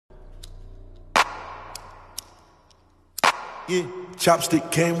Yeah.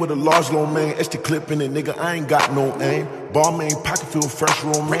 Chopstick came with a large low man, extra clip in it, nigga, I ain't got no aim. Ball main pocket feel fresh,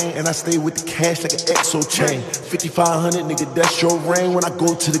 romaine, and I stay with the cash like an exo chain. 5500, nigga, that's your rain. When I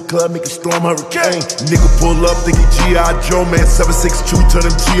go to the club, make a storm hurricane. Nigga pull up, thinking G.I. Joe, man, 762, turn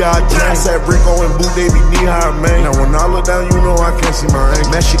him G.I. Jane. Said Rico and Boo, they be knee-high, man. Now when I look down, you know I can't see my aim.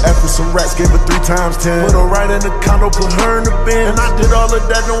 Man, she asked for some rats, gave her 3 times 10. Put her right in the condo, put her in the bin. And I did all of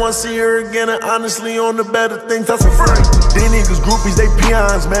that, no one see her again. And honestly, on the better things, that's a friend. These niggas groupies, they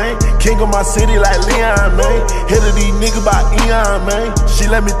peons, man. King of my city like Leon, man. Head of these niggas by Eon, man. She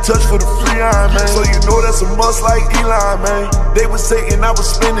let me touch for the free on, man. So you know that's a must like Elon, man. They was saying I was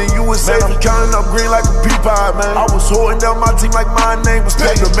spinning, you was safe. I'm counting up green like a pea pie, man. I was holding down my team like my name was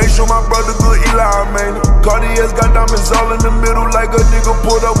paid to make sure my brother good Elon, man. Cartier's got diamonds all in the middle like a nigga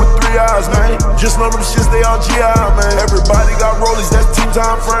pulled up with 3 eyes, man. Just know them shits, they all GI, man. Everybody got rollies, that's team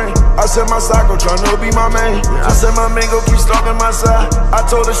time frame. I said my psycho tryna be my main. I said my man go keep stalking my side. I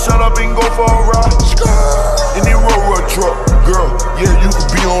told her shut up and go for a ride. In the road truck, girl, yeah, you can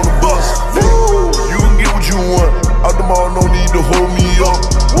be on the bus. You can get what you want. Out the mall, no need to hold me up.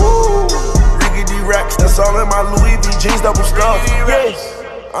 Riggedy racks, that's all in my Louis V jeans, double stuff. Yes.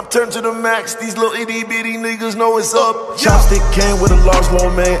 I'm turned to the max, these little itty bitty niggas know it's up. Chopstick came with a large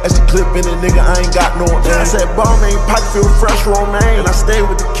low man, extra clip in it, nigga, I ain't got no aim. I said ball main, pocket feel fresh, romaine, and I stay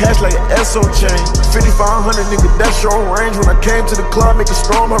with the cash like an SO chain. 5500, nigga, that's your range. When I came to the club, make a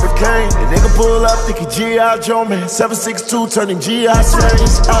storm hurricane. The nigga pull up, thinking G.I. Joe, man. 762, turning G.I.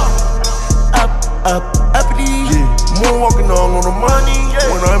 Saints. Uppity. Moonwalking all on the money.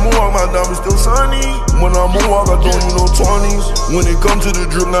 When I moonwalk, my diamonds still sunny. When I moonwalk, I don't need no 20s. When it come to the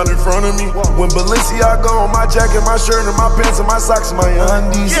drip, not in front of me. When Balenciaga on my jacket, my shirt, and my pants, and my socks, and my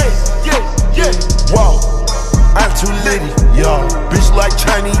undies. Wow, I'm too litty, yo. Bitch like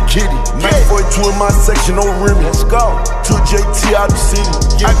Chinese kitty. 942 in my section, no rim. Let's go. 2JT out the city.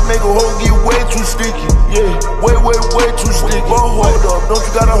 I can make a hoe get way too sticky. Way too sticky. But hold up, don't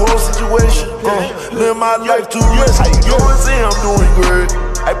you got a whole situation? Live my life too risky. You know say I'm doing great.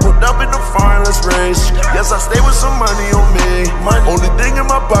 I put up in the fire, let's race. Yes, I stay with some money on me. Only thing in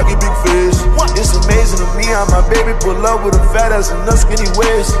my pocket, big fish. It's amazing to me how my baby pull up with a fat ass and a skinny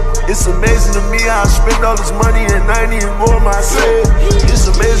waist. It's amazing to me how I spend all this money and I ain't even more myself. It's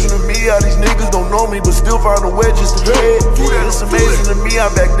amazing to me how these niggas don't know me but still find a way just to trade. It's amazing to me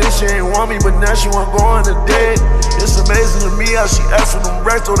how back then she ain't want me but now she want go on a date. It's amazing to me how she asked for them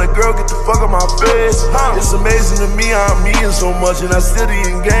racks, told that girl get the fuck out my face. It's amazing to me how I'm eating so much and I still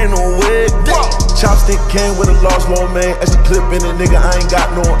didn't gain no weight. Chopstick came with a large low man, extra clip in it, nigga, I ain't got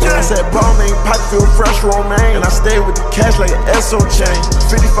no aim. I said ball main, pocket feel fresh, romaine, and I stay with the cash like an SO chain.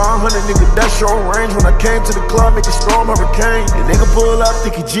 5500, nigga, that's your range. When I came to the club, make a storm hurricane. The nigga pull up,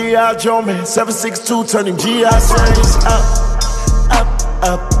 thinking G.I. Joe, man. 762, turning G.I. Saints.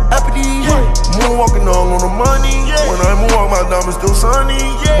 Uppity. Moonwalking all on the money. When I moonwalk, my diamonds still sunny.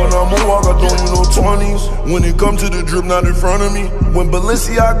 When I moonwalk, I don't need no 20s. When it come to the drip, not in front of me. When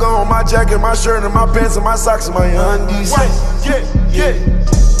Balenciaga on my jacket, my shirt, and my pants, and my socks, and my undies.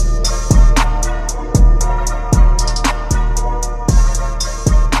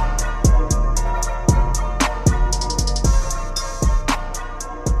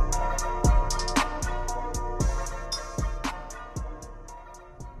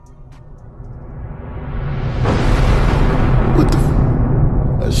 What the